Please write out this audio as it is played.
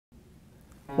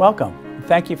Welcome, and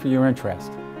thank you for your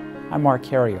interest. I'm Mark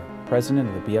Carrier,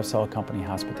 President of the Saul Company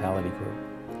Hospitality Group.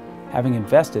 Having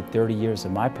invested 30 years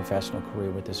of my professional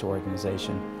career with this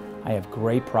organization, I have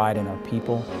great pride in our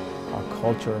people, our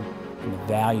culture, and the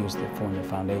values that form the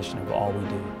foundation of all we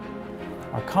do.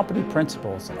 Our company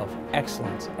principles of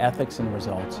excellence, ethics, and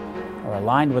results are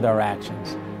aligned with our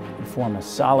actions and form a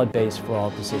solid base for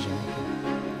all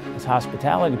decision-making. As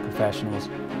hospitality professionals,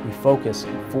 we focus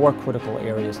on 4 critical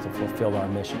areas to fulfill our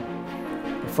mission.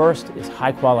 The first is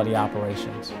high-quality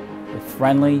operations with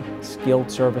friendly, skilled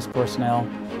service personnel,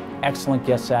 excellent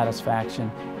guest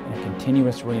satisfaction, and a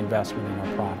continuous reinvestment in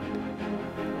our product.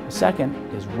 The second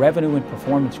is revenue and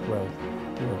performance growth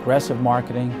through aggressive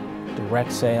marketing,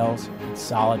 direct sales, and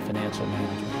solid financial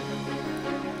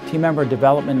management. Team member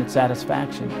development and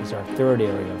satisfaction is our third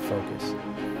area of focus.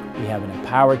 We have an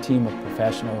empowered team of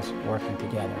professionals working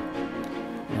together.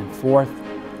 And fourth,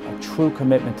 a true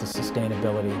commitment to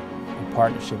sustainability and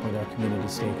partnership with our community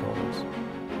stakeholders.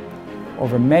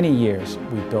 Over many years,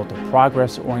 we've built a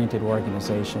progress-oriented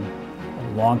organization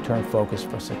and long-term focus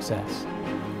for success.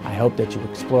 I hope that you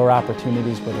explore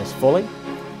opportunities with us fully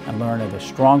and learn of the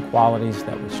strong qualities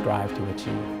that we strive to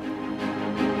achieve.